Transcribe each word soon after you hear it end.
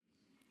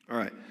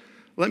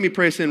Let me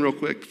pray us in real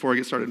quick before I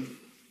get started.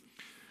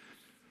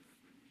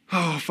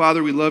 Oh,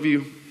 Father, we love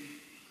you.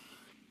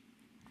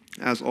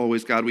 As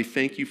always, God, we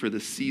thank you for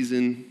this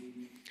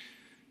season,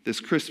 this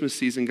Christmas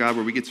season, God,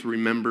 where we get to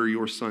remember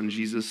your son,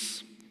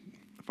 Jesus.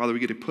 Father, we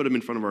get to put him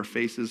in front of our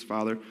faces,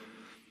 Father.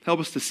 Help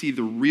us to see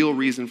the real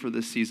reason for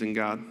this season,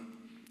 God,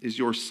 is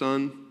your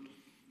son,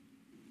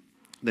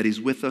 that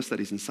he's with us, that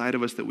he's inside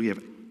of us, that we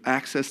have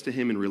access to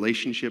him in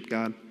relationship,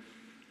 God.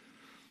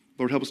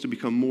 Lord, help us to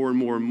become more and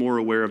more and more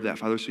aware of that,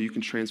 Father, so you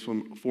can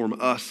transform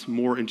us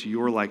more into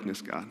your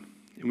likeness, God.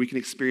 And we can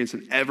experience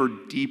an ever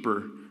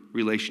deeper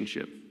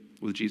relationship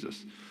with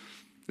Jesus. And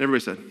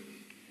everybody said,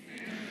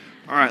 amen.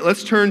 All right,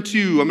 let's turn to,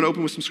 I'm going to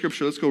open with some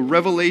scripture. Let's go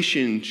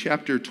Revelation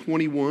chapter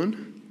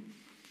 21.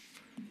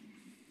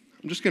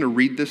 I'm just going to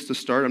read this to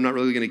start. I'm not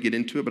really going to get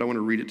into it, but I want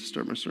to read it to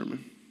start my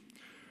sermon.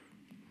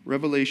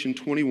 Revelation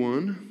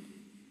 21.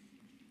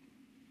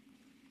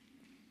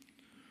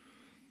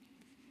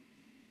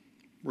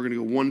 We're going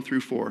to go 1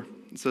 through 4.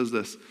 It says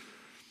this.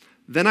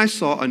 Then I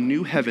saw a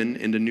new heaven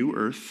and a new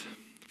earth,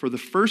 for the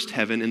first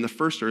heaven and the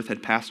first earth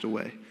had passed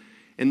away,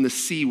 and the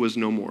sea was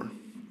no more.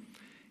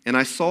 And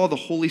I saw the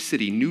holy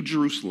city, New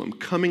Jerusalem,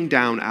 coming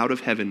down out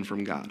of heaven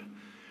from God,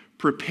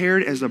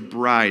 prepared as a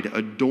bride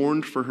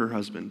adorned for her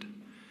husband.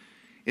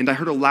 And I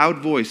heard a loud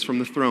voice from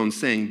the throne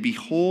saying,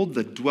 Behold,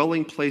 the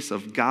dwelling place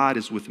of God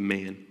is with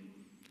man.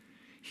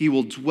 He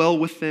will dwell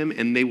with them,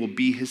 and they will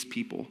be his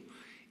people.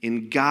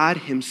 And God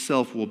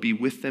himself will be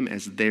with them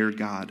as their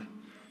God.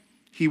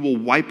 He will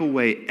wipe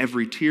away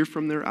every tear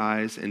from their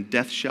eyes, and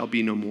death shall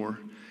be no more.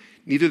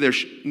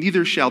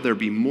 Neither shall there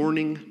be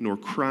mourning, nor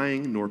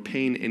crying, nor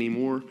pain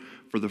anymore,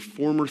 for the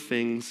former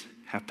things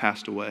have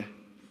passed away.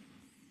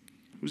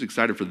 Who's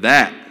excited for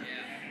that?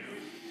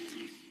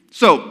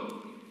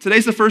 So,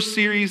 today's the first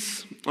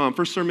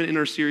sermon in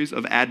our series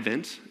of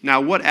Advent. Now,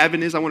 what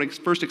Advent is, I want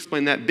to first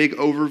explain that big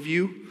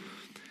overview.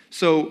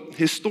 So,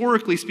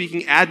 historically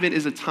speaking, Advent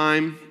is a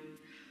time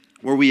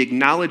where we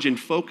acknowledge and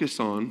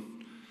focus on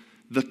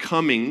the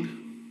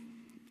coming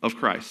of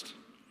Christ.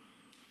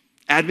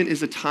 Advent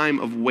is a time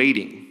of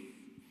waiting.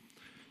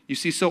 You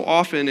see,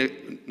 always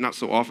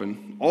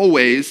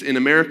in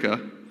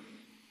America,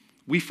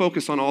 we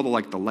focus on all the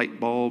light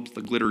bulbs,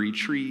 the glittery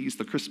trees,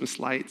 the Christmas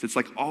lights. It's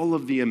like all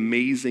of the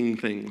amazing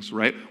things,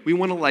 right? We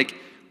want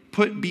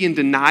to be in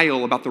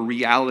denial about the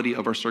reality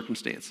of our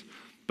circumstance.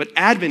 But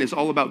Advent is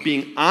all about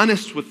being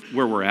honest with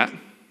where we're at,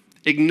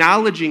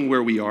 acknowledging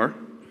where we are,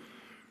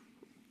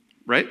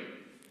 right?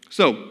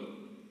 So,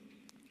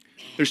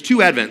 there's two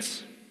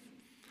Advents.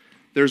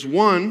 There's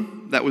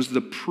one that was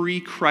the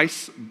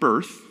pre-Christ's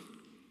birth.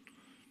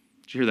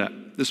 Did you hear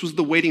that? This was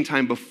the waiting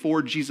time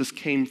before Jesus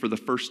came for the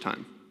first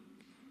time.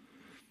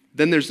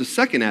 Then there's the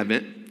second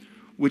Advent,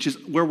 which is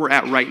where we're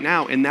at right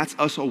now, and that's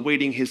us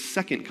awaiting his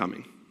second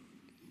coming,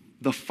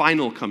 the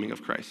final coming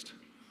of Christ.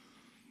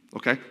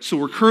 Okay, so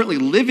we're currently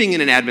living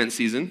in an Advent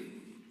season,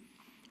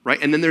 right?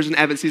 And then there's an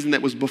Advent season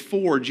that was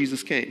before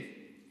Jesus came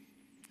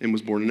and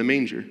was born in a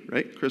manger,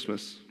 right?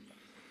 Christmas.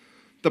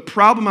 The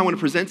problem I want to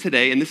present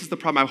today, and this is the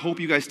problem I hope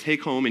you guys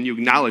take home and you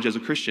acknowledge as a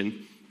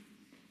Christian,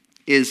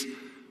 is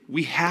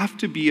we have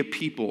to be a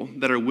people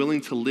that are willing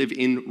to live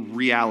in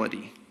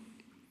reality.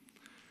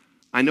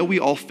 I know we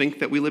all think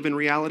that we live in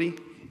reality,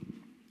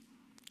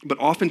 but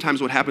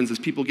oftentimes what happens is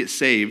people get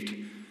saved.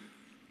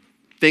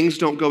 Things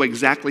don't go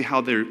exactly how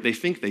they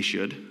think they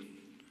should,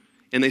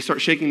 and they start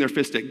shaking their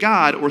fist at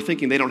God or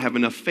thinking they don't have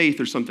enough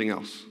faith or something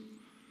else.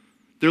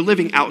 They're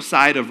living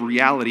outside of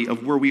reality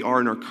of where we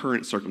are in our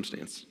current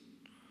circumstance.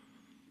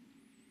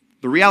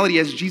 The reality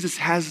is Jesus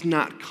has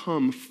not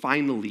come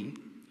finally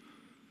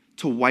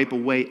to wipe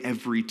away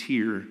every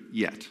tear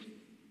yet.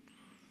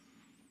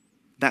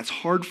 That's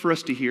hard for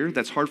us to hear,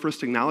 that's hard for us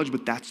to acknowledge,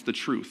 but that's the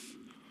truth.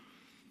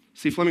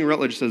 See, Fleming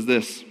Rutledge says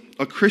this,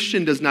 a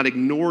Christian does not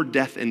ignore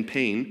death and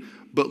pain,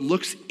 but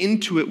looks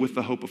into it with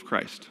the hope of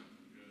Christ.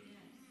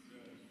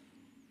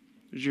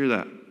 Did you hear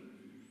that?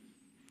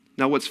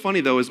 Now, what's funny,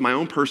 though, is my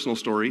own personal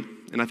story,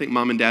 and I think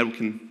mom and dad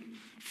can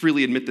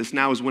freely admit this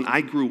now, is when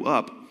I grew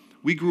up,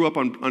 we grew up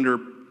under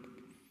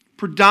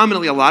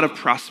predominantly a lot of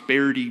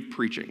prosperity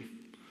preaching.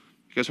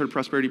 You guys heard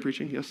prosperity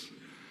preaching? Yes?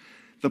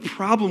 The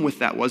problem with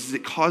that was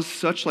it caused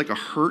such a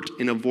hurt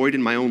and a void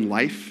in my own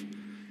life,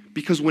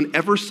 because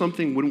whenever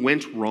something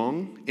went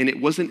wrong and it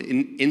wasn't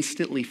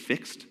instantly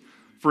fixed,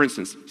 for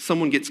instance,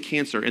 someone gets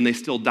cancer and they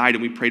still died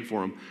and we prayed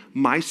for them,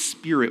 my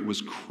spirit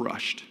was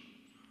crushed.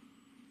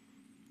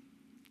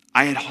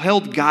 I had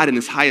held God in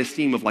this high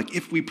esteem of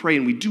if we pray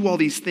and we do all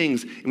these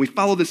things and we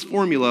follow this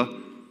formula,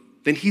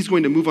 then he's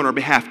going to move on our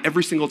behalf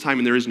every single time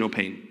and there is no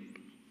pain.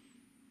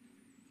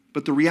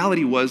 But the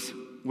reality was,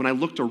 when I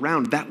looked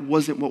around, that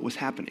wasn't what was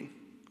happening.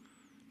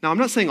 Now, I'm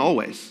not saying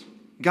always.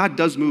 God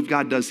does move,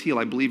 God does heal.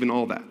 I believe in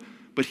all that.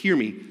 But hear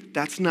me,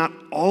 that's not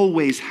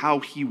always how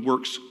he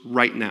works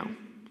right now.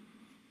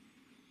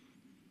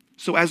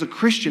 So as a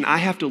Christian, I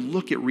have to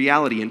look at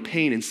reality and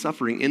pain and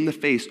suffering in the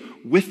face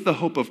with the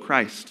hope of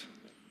Christ,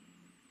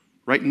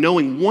 right?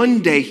 Knowing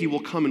one day he will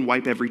come and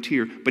wipe every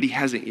tear, but he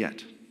hasn't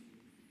yet.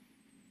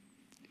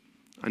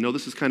 I know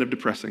this is kind of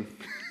depressing.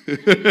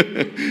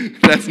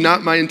 That's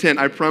not my intent.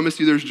 I promise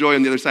you there's joy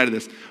on the other side of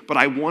this. But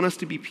I want us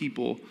to be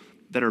people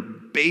that are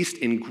based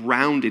and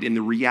grounded in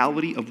the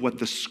reality of what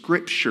the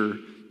Scripture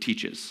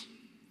teaches.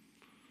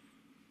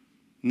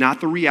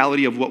 Not the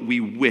reality of what we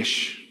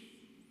wish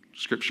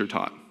Scripture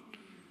taught.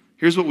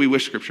 Here's what we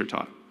wish Scripture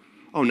taught.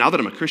 Oh, now that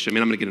I'm a Christian,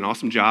 man, I'm going to get an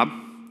awesome job.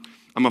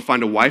 I'm going to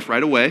find a wife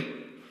right away.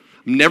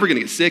 I'm never going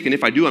to get sick, and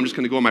if I do, I'm just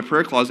going to go in my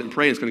prayer closet and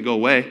pray, and it's going to go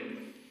away.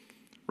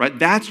 Right?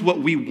 That's what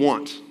we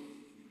want.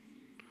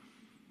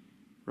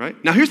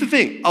 Right? Now, here's the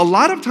thing. A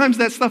lot of times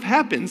that stuff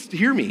happens.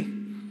 Hear me.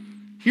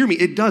 Hear me.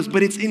 It does,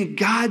 but it's in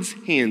God's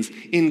hands,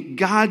 in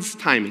God's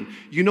timing.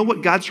 You know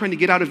what God's trying to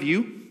get out of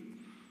you?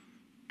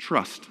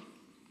 Trust.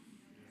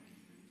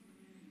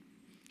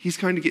 He's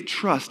trying to get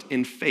trust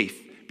and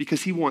faith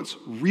because he wants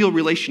real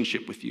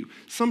relationship with you.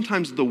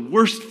 Sometimes the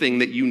worst thing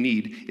that you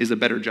need is a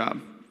better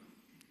job.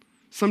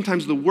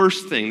 Sometimes the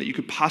worst thing that you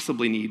could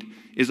possibly need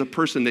is a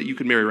person that you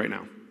could marry right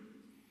now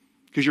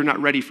because you're not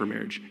ready for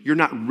marriage. You're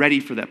not ready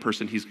for that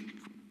person he's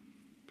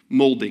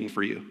molding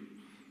for you.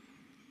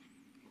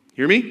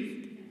 Hear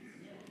me?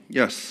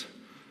 Yes.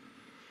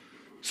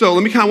 So I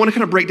want to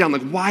kind of break down,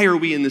 why are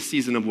we in this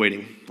season of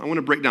waiting? I want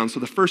to break down.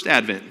 So the first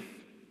Advent.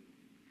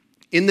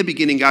 In the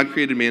beginning, God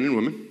created man and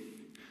woman.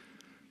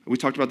 We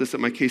talked about this at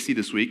my KC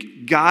this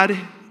week. God,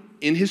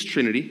 in his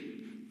Trinity,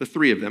 the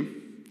three of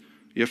them,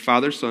 you have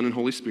Father, Son, and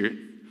Holy Spirit,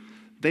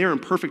 they are in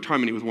perfect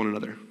harmony with one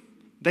another.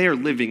 They are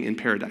living in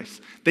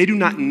paradise. They do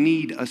not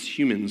need us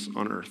humans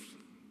on earth.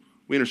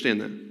 We understand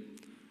that.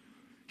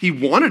 He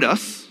wanted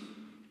us.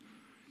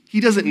 He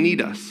doesn't need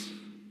us.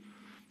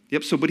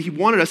 Yep, but he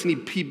wanted us,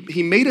 and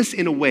he made us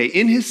in a way,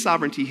 in his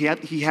sovereignty,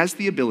 he has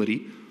the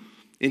ability,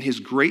 in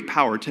his great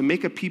power, to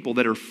make a people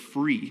that are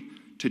free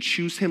to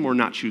choose him or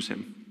not choose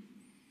him.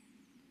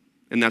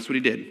 And that's what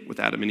he did with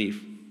Adam and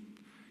Eve.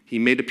 He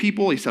made a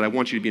people. He said, I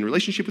want you to be in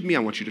relationship with me. I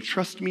want you to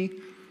trust me.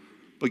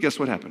 But guess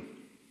what happened?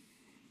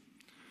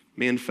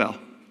 Man fell.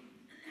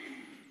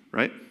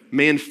 Right?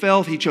 Man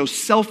fell. He chose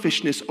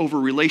selfishness over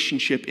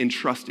relationship and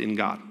trust in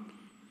God.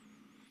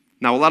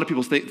 Now, a lot of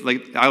people think,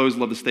 I always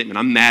love the statement,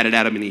 I'm mad at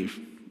Adam and Eve,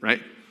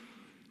 right?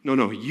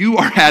 No, you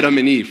are Adam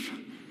and Eve.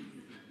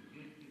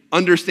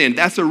 Understand,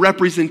 that's a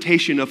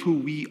representation of who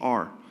we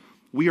are.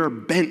 We are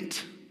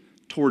bent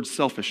towards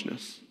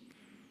selfishness.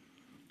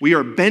 We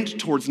are bent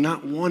towards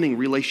not wanting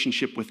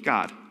relationship with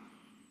God,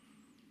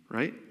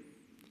 right?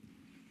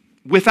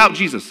 Without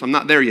Jesus, I'm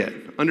not there yet.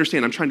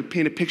 Understand, I'm trying to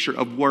paint a picture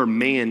of where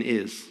man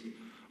is.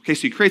 Okay,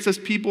 so he creates us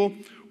people.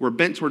 We're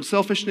bent towards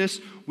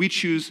selfishness. We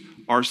choose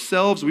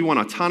ourselves. We want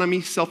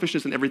autonomy,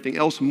 selfishness, and everything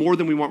else more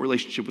than we want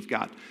relationship with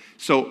God.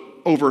 So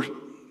over,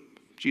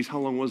 how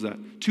long was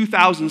that?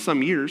 2,000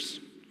 some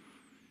years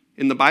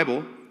in the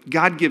Bible,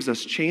 God gives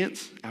us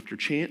chance after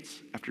chance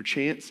after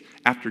chance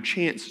after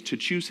chance to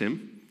choose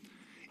him.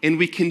 And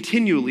we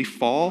continually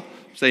fall,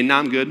 say, no,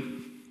 I'm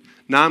good.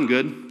 No, I'm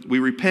good. We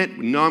repent.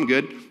 No, I'm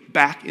good.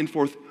 Back and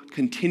forth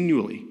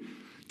continually.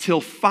 Till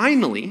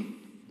finally,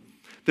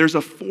 there's a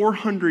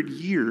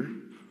 400-year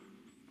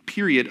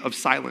period of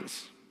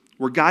silence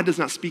where God does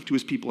not speak to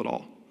his people at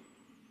all.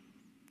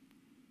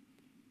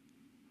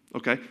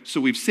 Okay?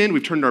 So we've sinned.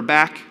 We've turned our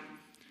back.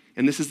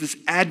 And this is this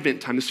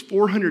Advent time, this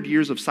 400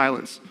 years of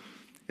silence.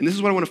 And this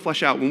is what I want to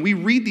flesh out. When we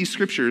read these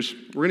scriptures,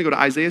 we're going to go to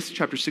Isaiah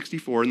chapter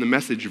 64 in the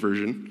Message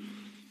version.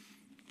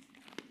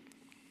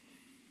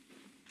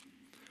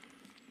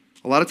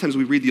 A lot of times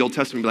we read the Old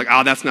Testament and be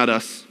like, that's not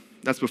us.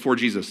 That's before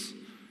Jesus.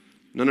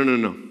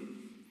 No.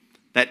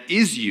 That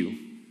is you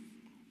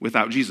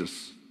without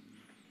Jesus.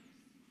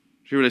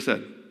 Hear what I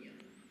said?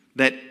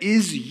 That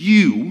is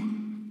you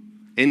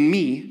and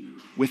me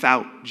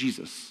without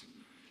Jesus.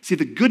 See,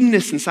 the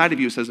goodness inside of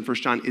you, it says in 1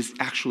 John, is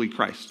actually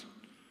Christ.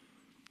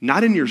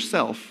 Not in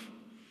yourself,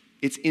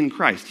 it's in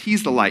Christ.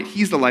 He's the light.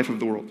 He's the life of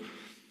the world.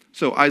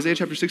 So Isaiah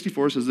chapter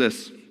 64 says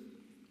this.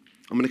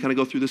 I'm going to kind of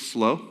go through this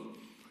slow,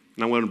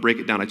 and I want to break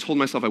it down. I told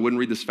myself I wouldn't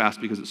read this fast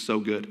because it's so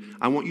good.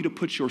 I want you to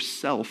put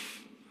yourself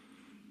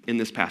in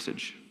this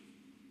passage,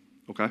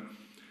 okay?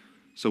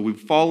 So we've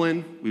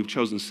fallen. We've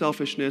chosen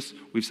selfishness.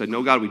 We've said,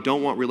 no, God, we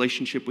don't want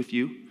relationship with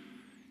you.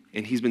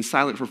 And he's been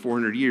silent for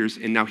 400 years.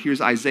 And now here's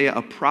Isaiah,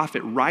 a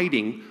prophet,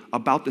 writing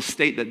about the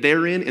state that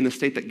they're in and the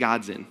state that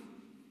God's in.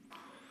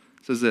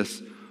 It says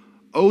this,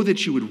 oh,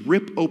 that you would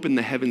rip open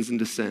the heavens and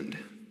descend.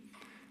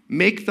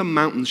 Make the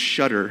mountains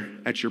shudder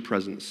at your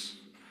presence,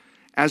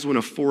 as when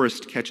a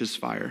forest catches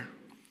fire,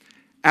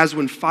 as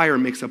when fire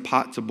makes a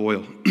pot to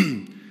boil,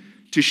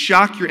 to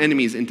shock your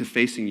enemies into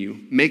facing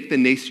you, make the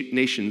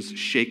nations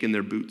shake in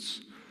their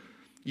boots.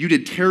 You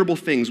did terrible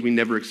things we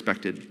never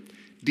expected,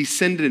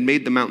 descended and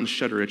made the mountains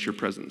shudder at your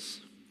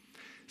presence.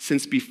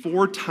 Since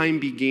before time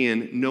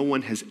began, no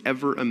one has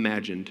ever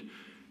imagined,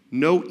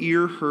 no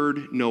ear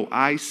heard, no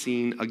eye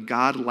seen, a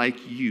God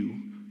like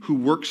you who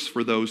works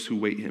for those who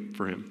wait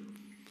for him.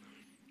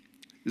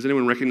 Does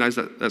anyone recognize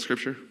that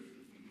scripture?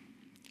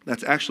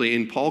 That's actually,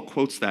 and Paul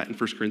quotes that in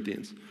 1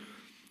 Corinthians.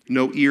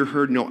 No ear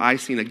heard, no eye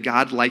seen, a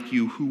God like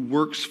you who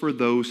works for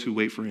those who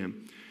wait for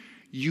him.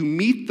 You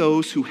meet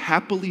those who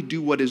happily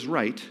do what is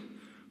right,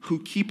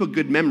 who keep a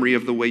good memory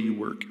of the way you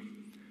work.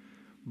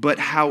 But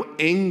how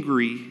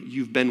angry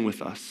you've been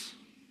with us.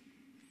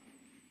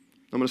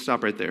 I'm going to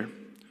stop right there.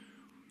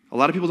 A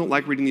lot of people don't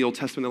like reading the Old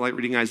Testament. They like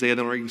reading Isaiah.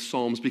 They don't like reading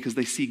Psalms because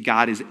they see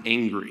God is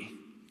angry.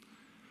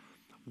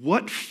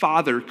 What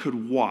father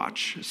could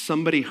watch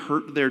somebody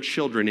hurt their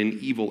children in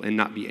evil and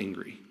not be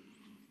angry?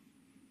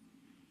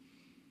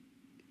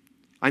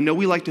 I know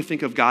we like to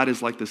think of God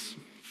as like this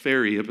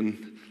fairy up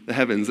in the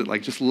heavens that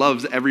like just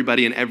loves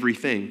everybody and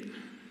everything.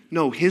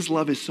 No, his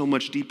love is so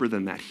much deeper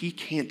than that. He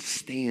can't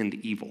stand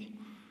evil.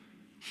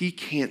 He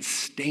can't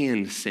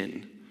stand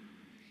sin.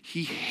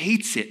 He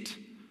hates it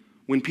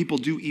when people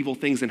do evil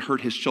things and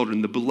hurt his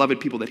children, the beloved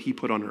people that he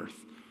put on earth.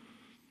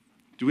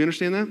 Do we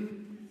understand that?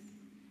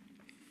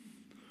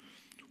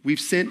 We've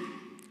sinned,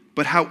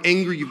 but how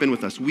angry you've been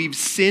with us. We've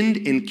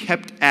sinned and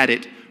kept at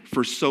it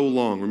for so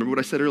long. Remember what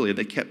I said earlier?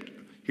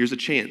 Here's a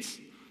chance.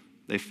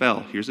 They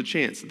fell. Here's a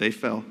chance. They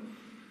fell.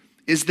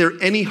 Is there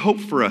any hope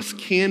for us?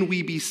 Can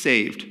we be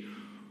saved?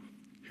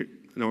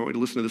 I want you to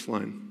listen to this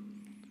line.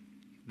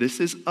 This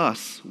is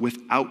us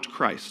without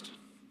Christ.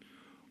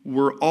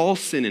 We're all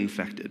sin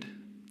infected,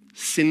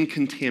 sin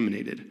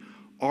contaminated.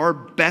 Our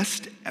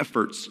best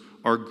efforts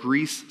are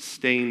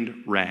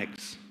grease-stained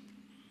rags.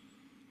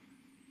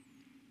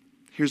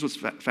 Here's what's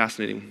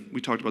fascinating.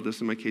 We talked about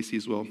this in my KC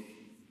as well.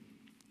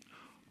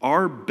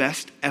 Our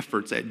best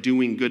efforts at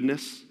doing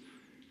goodness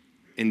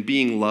and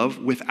being love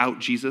without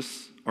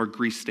Jesus are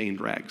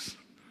grease-stained rags.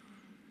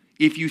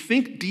 If you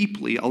think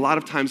deeply, a lot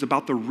of times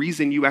about the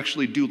reason you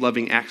actually do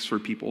loving acts for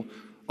people,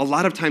 a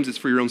lot of times it's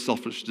for your own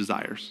selfish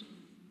desires.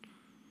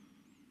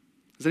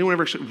 Has anyone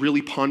ever actually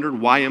really pondered,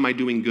 why am I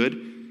doing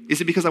good?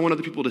 Is it because I want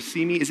other people to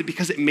see me? Is it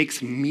because it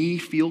makes me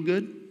feel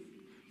good?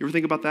 You ever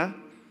think about that?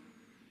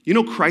 You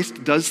know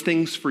Christ does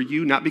things for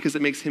you, not because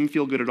it makes him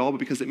feel good at all, but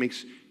because it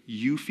makes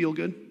you feel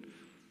good.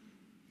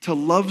 To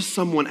love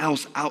someone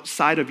else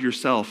outside of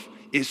yourself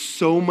is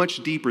so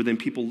much deeper than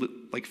people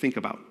think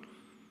about.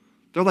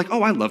 They're like,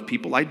 oh, I love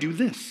people, I do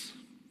this.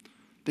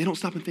 They don't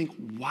stop and think,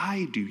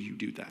 why do you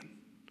do that?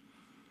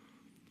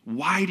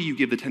 Why do you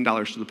give the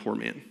 $10 to the poor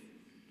man?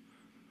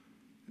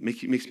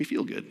 It makes me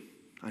feel good.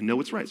 I know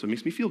it's right, so it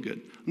makes me feel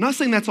good. I'm not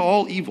saying that's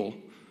all evil,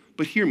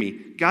 but hear me.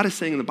 God is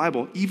saying in the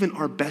Bible, even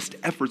our best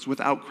efforts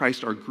without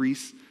Christ are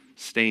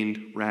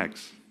grease-stained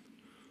rags.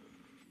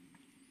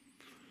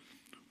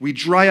 We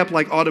dry up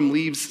like autumn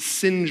leaves,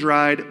 sin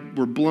dried,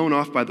 we're blown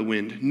off by the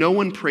wind. No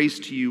one prays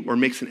to you or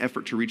makes an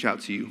effort to reach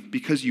out to you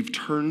because you've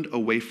turned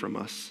away from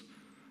us,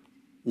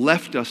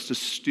 left us to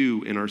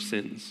stew in our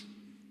sins.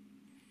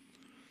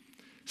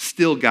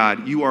 Still,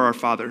 God, you are our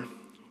Father.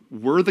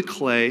 We're the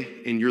clay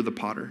and you're the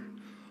potter.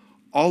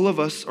 All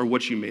of us are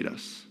what you made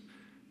us.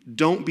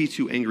 Don't be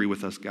too angry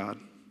with us, God.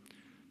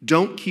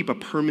 Don't keep a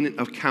permanent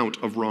account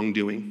of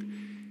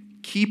wrongdoing.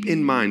 Keep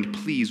in mind,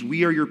 please,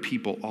 we are your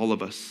people, all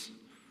of us.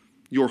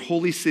 Your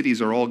holy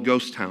cities are all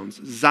ghost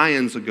towns.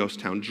 Zion's a ghost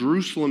town.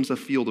 Jerusalem's a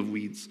field of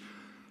weeds.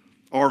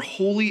 Our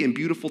holy and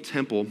beautiful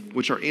temple,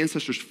 which our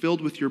ancestors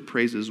filled with your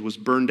praises, was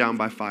burned down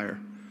by fire.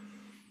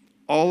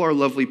 All our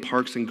lovely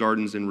parks and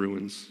gardens in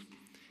ruins.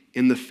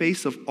 In the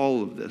face of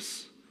all of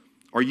this,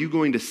 are you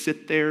going to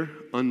sit there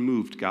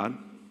unmoved, God?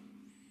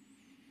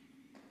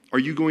 Are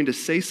you going to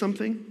say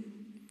something?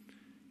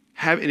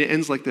 And it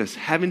ends like this.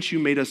 Haven't you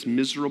made us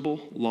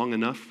miserable long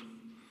enough?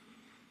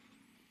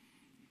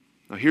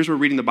 Now, here's where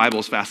reading the Bible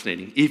is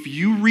fascinating. If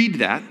you read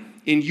that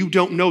and you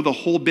don't know the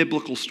whole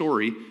biblical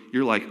story,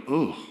 you're like,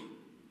 oh,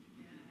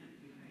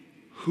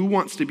 who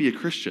wants to be a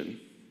Christian?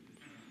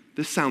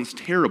 This sounds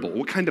terrible.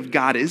 What kind of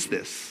God is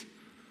this?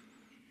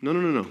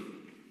 No.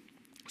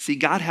 See,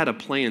 God had a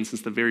plan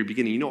since the very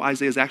beginning. You know,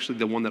 Isaiah is actually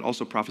the one that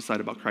also prophesied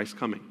about Christ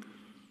coming.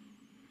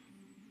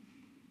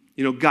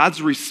 You know,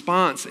 God's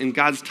response and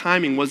God's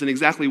timing wasn't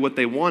exactly what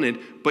they wanted,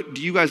 but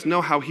do you guys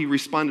know how he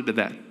responded to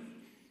that?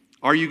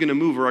 Are you going to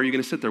move or are you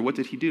going to sit there? What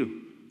did he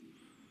do?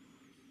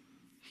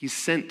 He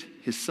sent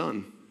his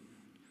son.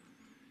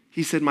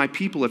 He said, my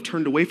people have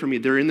turned away from me.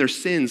 They're in their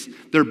sins.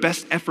 Their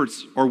best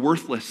efforts are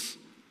worthless.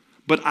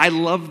 But I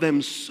love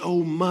them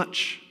so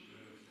much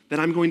that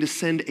I'm going to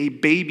send a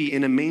baby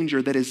in a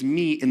manger that is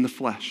me in the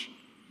flesh.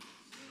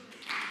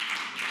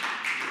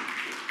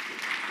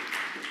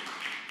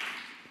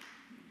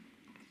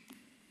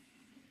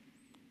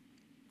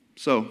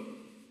 So,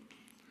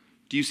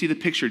 do you see the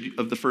picture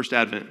of the first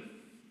Advent?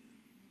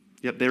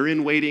 Yep, they're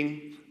in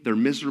waiting. They're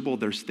miserable.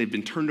 They've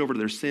been turned over to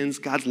their sins.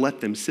 God's let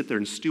them sit there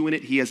and stew in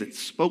it. He hasn't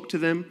spoke to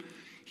them.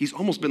 He's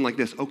almost been like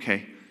this.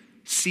 Okay,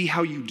 see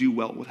how you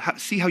do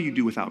see how you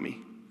do without me.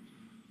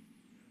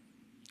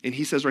 And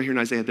he says right here in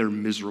Isaiah, they're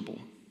miserable.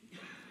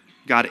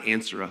 God,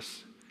 answer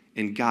us.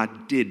 And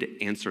God did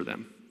answer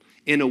them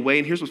in a way,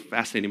 and here's what's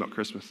fascinating about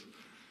Christmas.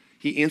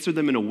 He answered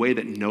them in a way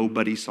that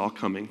nobody saw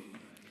coming.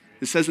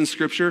 It says in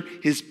Scripture,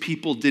 his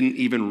people didn't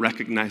even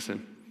recognize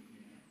him.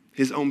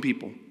 His own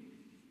people.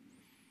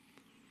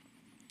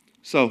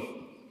 So,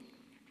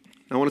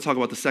 I want to talk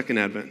about the second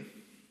Advent.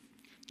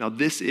 Now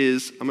this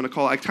is,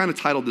 I kind of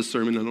titled this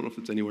sermon, I don't know if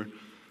it's anywhere,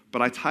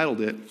 but I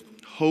titled it,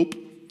 Hope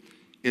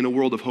in a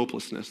World of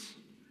Hopelessness.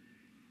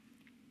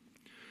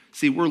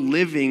 See, we're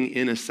living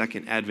in a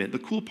second advent. The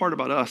cool part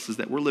about us is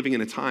that we're living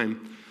in a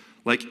time,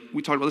 like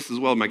we talked about this as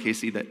well, Mike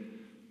Casey, that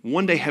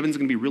one day heaven's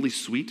going to be really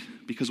sweet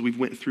because we've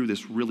went through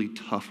this really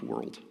tough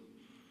world.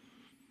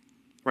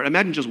 Right?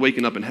 Imagine just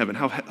waking up in heaven.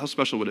 How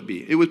special would it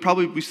be? It would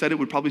probably, we said it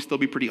would probably still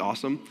be pretty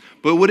awesome,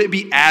 but would it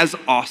be as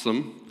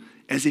awesome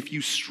as if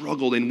you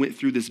struggled and went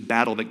through this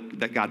battle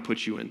that God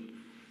put you in?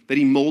 That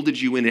he molded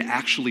you into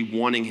actually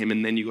wanting him,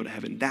 and then you go to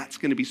heaven. That's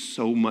going to be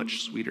so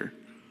much sweeter.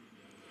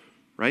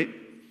 Right?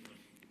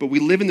 But we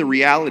live in the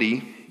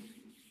reality,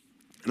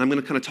 and I'm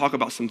going to kind of talk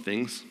about some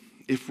things.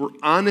 If we're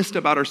honest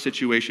about our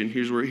situation,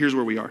 here's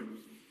where we are.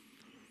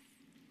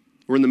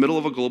 We're in the middle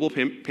of a global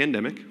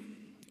pandemic.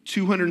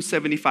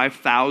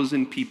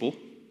 275,000 people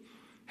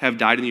have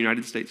died in the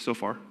United States so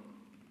far.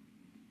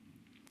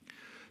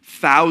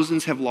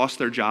 Thousands have lost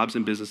their jobs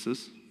and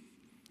businesses.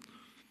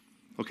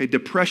 Okay,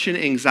 depression,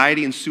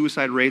 anxiety, and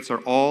suicide rates are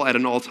all at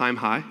an all-time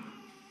high.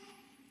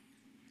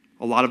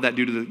 A lot of that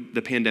due to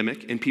the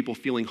pandemic and people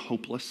feeling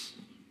hopeless.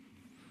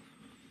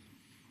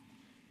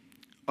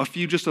 A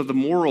few just of the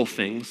moral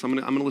things. I'm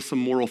gonna list some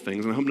moral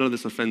things, and I hope none of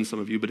this offends some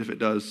of you, but if it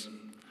does,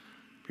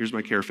 here's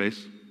my care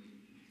face.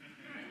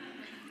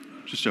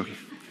 Just joking.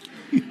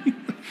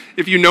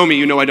 If you know me,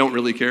 you know I don't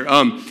really care.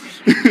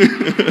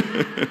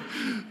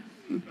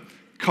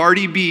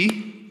 Cardi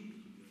B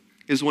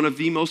is one of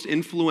the most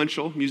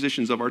influential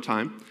musicians of our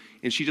time,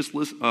 and she just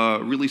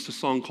released a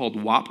song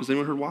called WAP. Has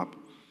anyone heard WAP?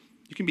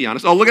 You can be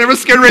honest. Oh, look,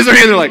 everyone's scared to raise their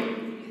hand. They're like,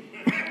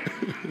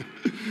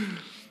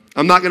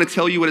 I'm not going to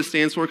tell you what it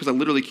stands for because I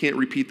literally can't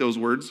repeat those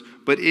words,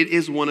 but it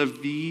is one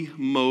of the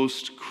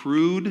most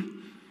crude,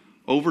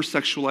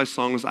 over-sexualized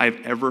songs I've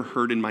ever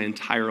heard in my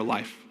entire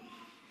life.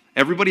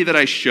 Everybody that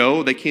I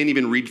show, they can't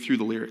even read through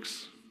the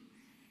lyrics.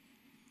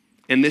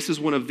 And this is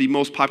one of the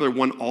most popular,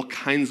 won all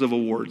kinds of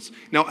awards.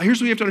 Now, here's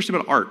what you have to understand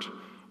about art.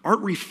 Art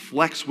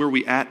reflects where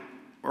we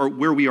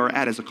are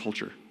at as a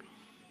culture.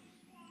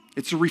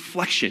 It's a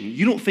reflection.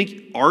 You don't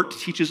think art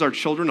teaches our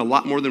children a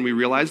lot more than we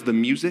realize, the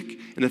music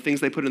and the things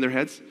they put in their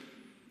heads?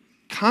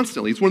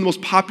 Constantly. It's one of the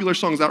most popular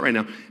songs out right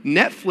now.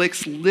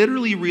 Netflix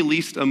literally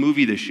released a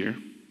movie this year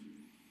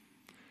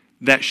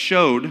that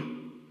showed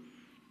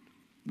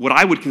what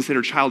I would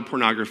consider child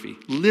pornography.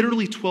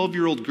 Literally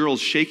 12-year-old girls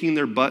shaking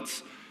their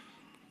butts,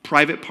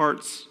 private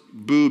parts,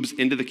 boobs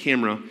into the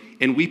camera,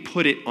 and we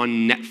put it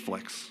on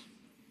Netflix.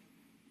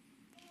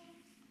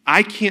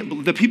 I can't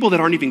believe, the people that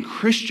aren't even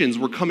Christians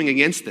were coming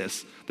against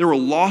this. There were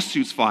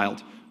lawsuits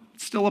filed.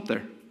 It's still up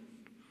there.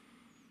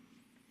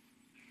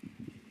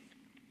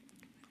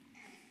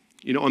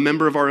 You know, a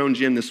member of our own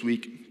gym this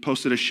week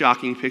posted a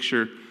shocking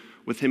picture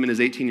with him and his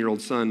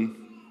 18-year-old son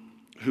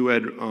who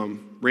had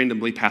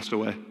randomly passed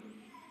away.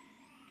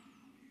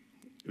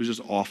 It was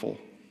just awful.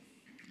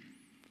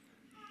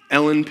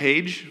 Ellen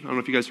Page, I don't know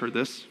if you guys heard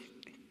this.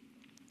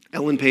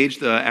 Ellen Page,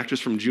 the actress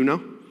from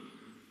Juno,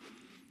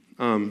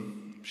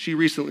 she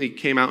recently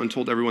came out and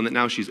told everyone that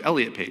now she's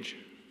Elliot Page.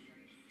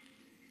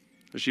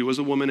 She was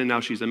a woman and now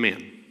she's a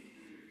man.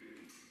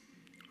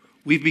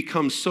 We've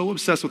become so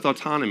obsessed with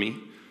autonomy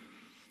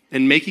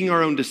and making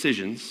our own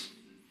decisions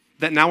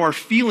that now our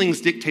feelings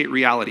dictate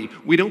reality.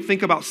 We don't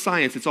think about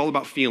science, it's all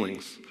about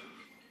feelings.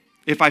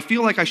 If I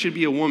feel like I should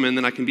be a woman,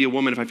 then I can be a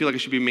woman. If I feel like I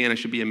should be a man, I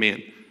should be a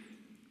man.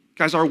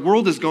 Guys, our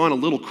world has gone a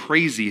little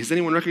crazy. Has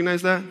anyone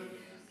recognized that?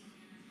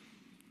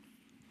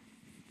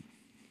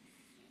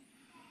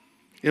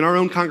 In our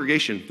own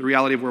congregation, the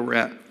reality of where we're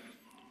at,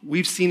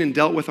 we've seen and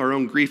dealt with our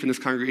own grief in this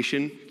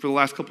congregation for the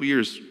last couple of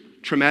years.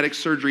 Traumatic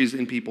surgeries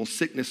in people,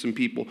 sickness in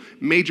people,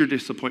 major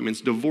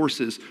disappointments,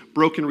 divorces,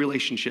 broken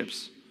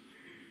relationships.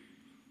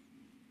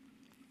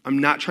 I'm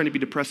not trying to be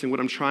depressing. What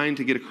I'm trying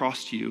to get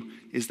across to you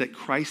is that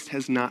Christ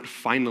has not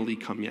finally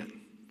come yet.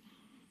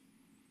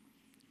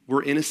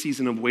 We're in a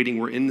season of waiting.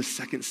 We're in the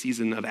second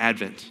season of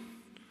Advent.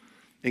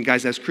 And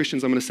guys, as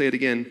Christians, I'm going to say it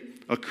again.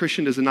 A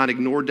Christian does not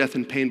ignore death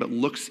and pain, but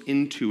looks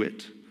into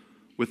it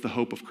with the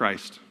hope of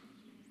Christ.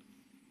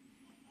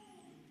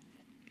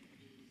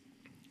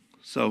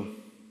 So,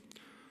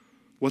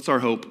 what's our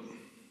hope?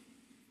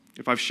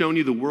 If I've shown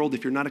you the world,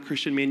 if you're not a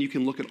Christian, man, you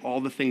can look at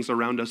all the things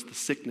around us, the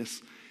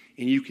sickness,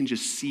 and you can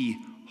just see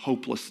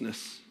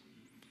hopelessness.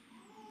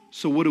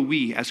 So what do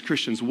we as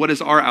Christians, what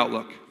is our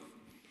outlook?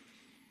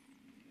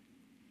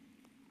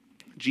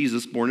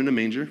 Jesus, born in a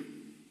manger.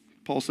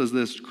 Paul says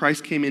this,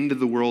 Christ came into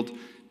the world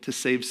to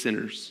save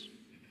sinners,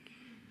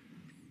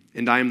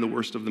 and I am the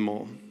worst of them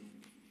all.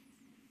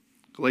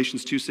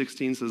 Galatians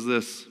 2:16 says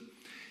this,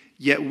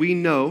 yet we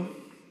know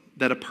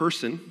that a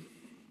person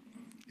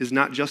is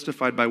not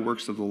justified by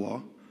works of the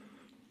law,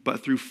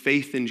 but through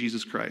faith in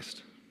Jesus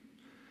Christ.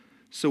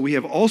 So we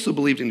have also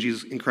believed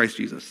in Christ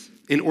Jesus,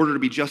 in order to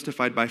be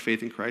justified by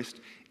faith in Christ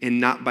and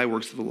not by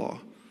works of the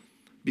law.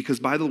 Because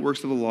by the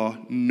works of the law,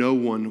 no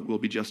one will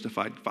be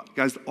justified.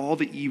 Guys, all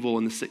the evil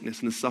and the sickness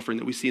and the suffering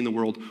that we see in the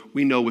world,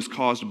 we know was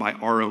caused by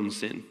our own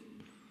sin.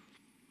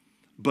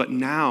 But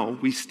now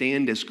we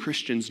stand as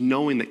Christians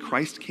knowing that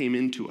Christ came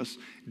into us,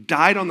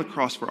 died on the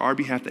cross for our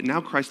behalf, that now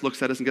Christ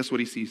looks at us and guess what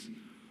he sees?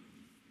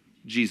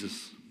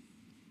 Jesus.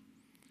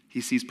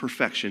 He sees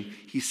perfection.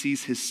 He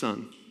sees his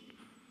son.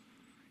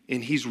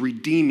 And he's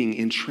redeeming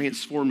and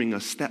transforming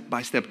us step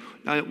by step.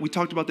 We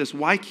talked about this.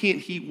 Why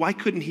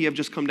couldn't he have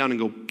just come down and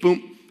go,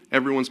 boom,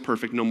 everyone's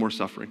perfect, no more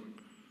suffering?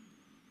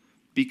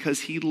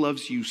 Because he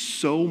loves you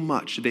so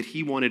much that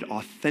he wanted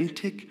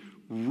authentic,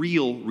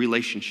 real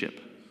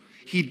relationship.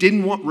 He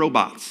didn't want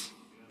robots.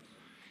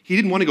 He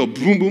didn't want to go,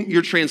 boom, boom,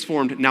 you're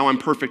transformed. Now I'm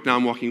perfect. Now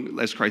I'm walking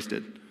as Christ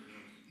did.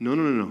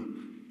 No.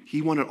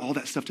 He wanted all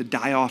that stuff to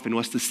die off and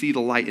us to see the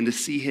light and to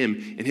see him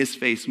in his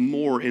face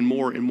more and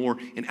more and more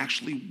and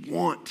actually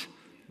want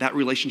that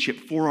relationship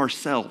for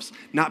ourselves,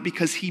 not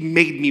because he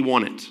made me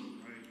want it.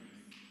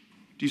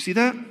 Do you see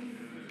that?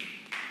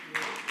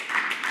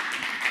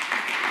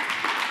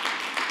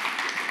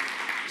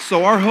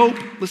 So our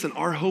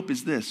hope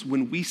is this.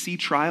 When we see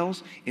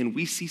trials and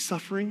we see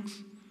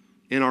sufferings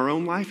in our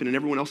own life and in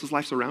everyone else's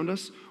lives around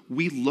us,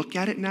 we look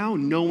at it now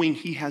knowing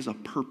he has a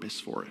purpose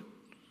for it.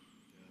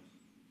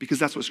 Because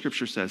that's what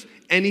Scripture says.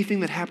 Anything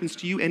that happens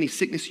to you, any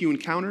sickness you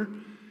encounter,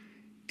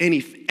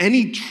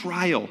 any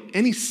trial,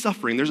 any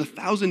suffering, there's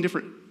 1,000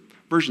 different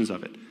versions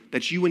of it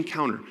that you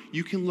encounter.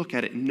 You can look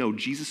at it and know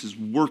Jesus is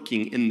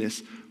working in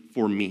this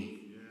for me.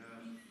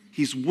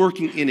 He's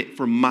working in it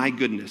for my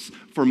goodness,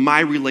 for my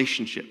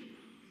relationship.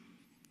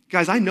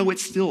 Guys, I know it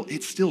still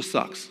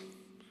sucks.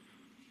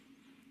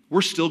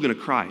 We're still going to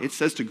cry. It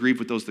says to grieve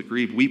with those that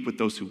grieve, weep with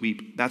those who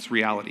weep. That's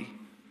reality.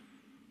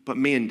 But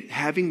man,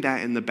 having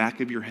that in the back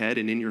of your head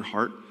and in your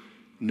heart,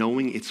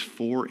 knowing it's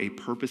for a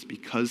purpose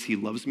because he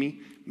loves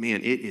me,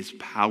 man, it is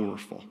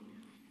powerful.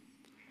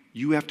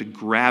 You have to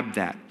grab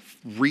that,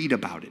 read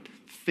about it,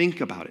 think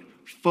about it,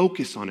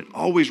 focus on it.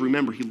 Always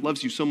remember he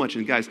loves you so much.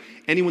 And guys,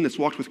 anyone that's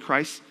walked with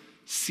Christ,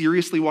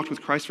 seriously walked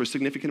with Christ for a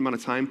significant amount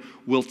of time,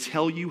 will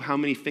tell you how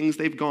many things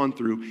they've gone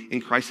through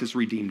and Christ has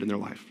redeemed in their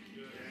life.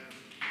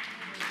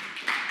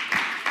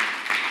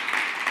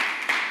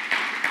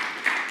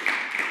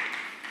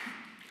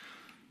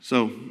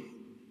 So,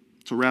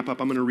 to wrap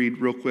up, I'm going to read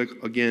real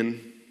quick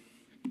again.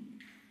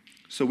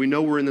 So we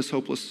know we're in this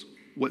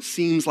what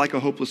seems like a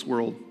hopeless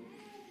world.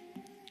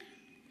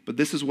 But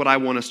this is what I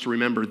want us to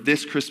remember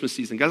this Christmas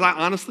season. Guys,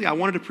 I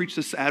wanted to preach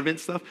this Advent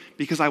stuff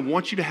because I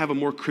want you to have a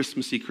more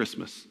Christmassy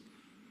Christmas.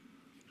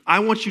 I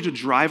want you to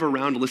drive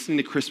around listening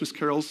to Christmas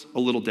carols a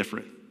little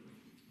different.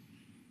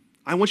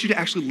 I want you to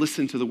actually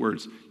listen to the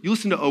words. You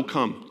listen to O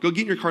Come. Go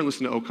get in your car and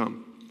listen to O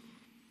Come.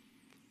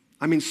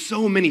 I mean,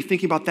 so many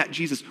thinking about that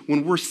Jesus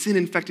when we're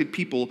sin-infected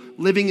people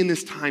living in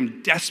this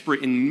time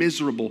desperate and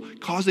miserable,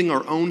 causing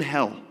our own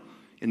hell,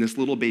 and this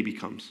little baby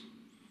comes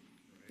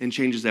and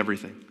changes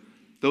everything.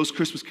 Those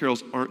Christmas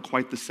carols aren't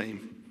quite the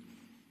same.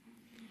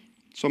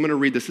 So I'm going to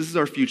read this. This is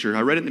our future.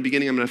 I read it in the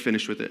beginning. I'm going to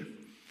finish with it.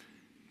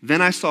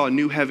 Then I saw a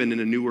new heaven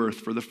and a new earth,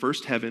 for the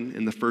first heaven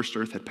and the first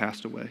earth had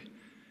passed away,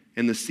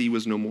 and the sea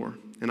was no more.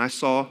 And I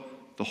saw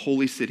the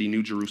holy city,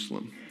 New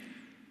Jerusalem,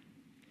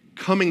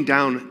 coming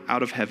down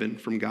out of heaven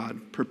from God,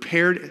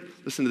 prepared,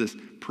 listen to this,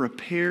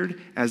 prepared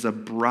as a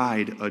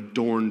bride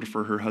adorned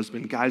for her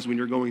husband. Guys, when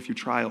you're going through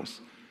trials,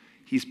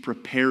 he's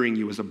preparing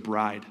you as a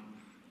bride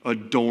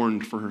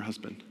adorned for her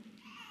husband.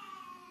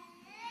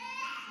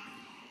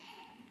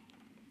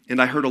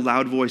 And I heard a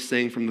loud voice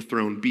saying from the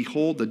throne,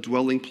 "Behold, the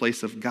dwelling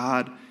place of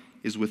God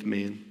is with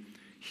man.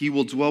 He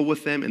will dwell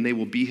with them, and they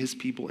will be his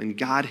people, and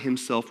God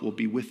himself will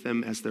be with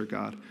them as their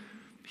God.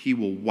 He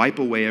will wipe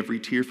away every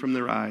tear from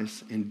their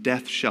eyes, and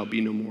death shall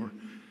be no more.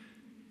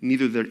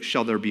 Neither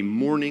shall there be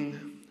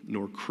mourning,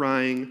 nor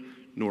crying,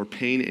 nor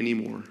pain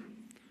anymore,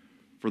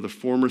 for the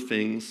former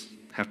things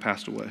have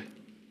passed away."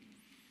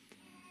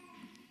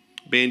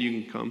 Band,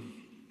 you can come.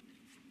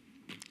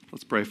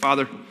 Let's pray.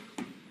 Father,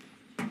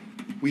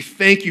 we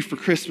thank you for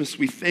Christmas.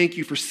 We thank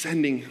you for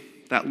sending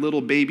that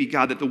little baby,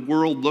 God, that the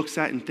world looks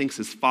at and thinks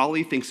is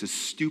folly, thinks is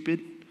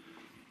stupid.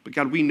 But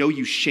God, we know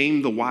you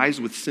shame the wise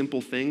with simple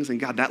things. And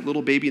God, that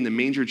little baby in the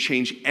manger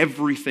changed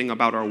everything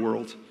about our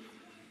world.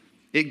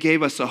 It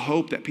gave us a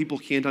hope that people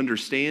can't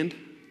understand,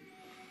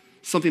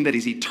 something that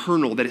is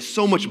eternal, that is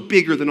so much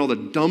bigger than all the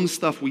dumb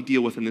stuff we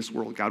deal with in this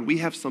world. God, we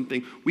have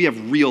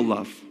real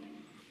love.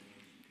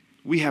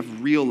 We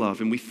have real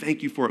love, and we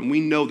thank you for it. And we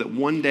know that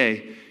one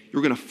day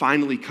you're going to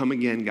finally come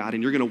again, God,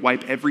 and you're going to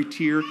wipe every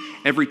tear,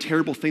 every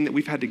terrible thing that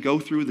we've had to go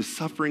through, the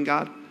suffering,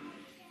 God.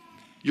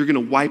 You're going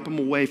to wipe them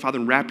away, Father,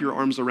 and wrap your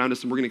arms around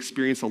us, and we're going to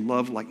experience a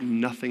love like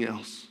nothing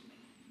else.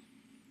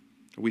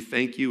 We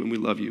thank you and we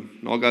love you.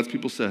 And all God's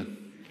people said,